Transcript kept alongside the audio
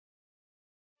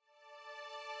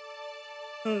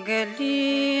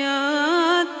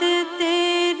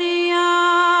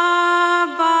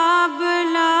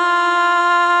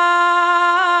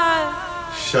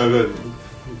Shagun.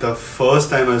 The first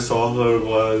time I saw her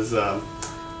was at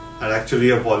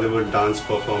actually a Bollywood dance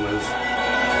performance.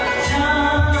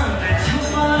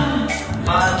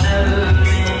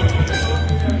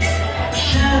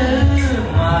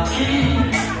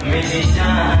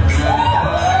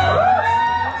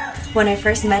 When I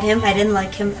first met him, I didn't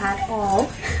like him at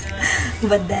all.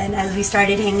 But then as we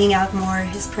started hanging out more,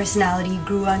 his personality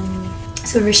grew on me.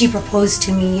 So Rishi proposed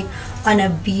to me on a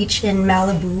beach in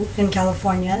Malibu in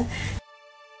California.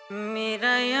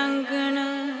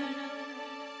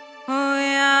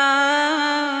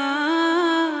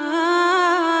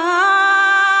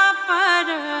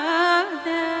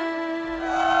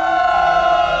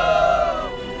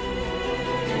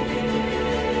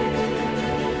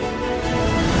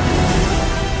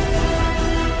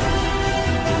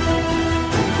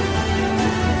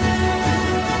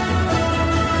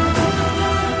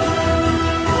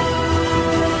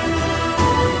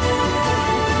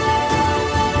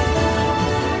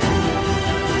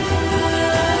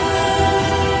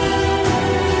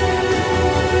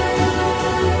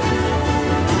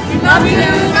 Love you,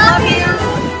 love you.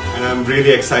 And I'm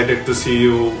really excited to see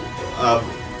you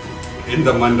in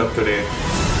the mandap today.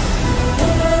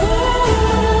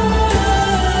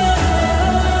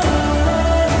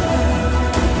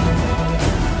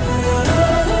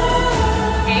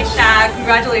 Hey Shag,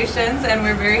 congratulations, and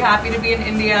we're very happy to be in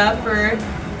India for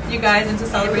you guys and to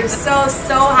celebrate. We're so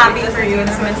happy for you and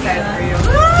so excited for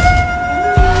you.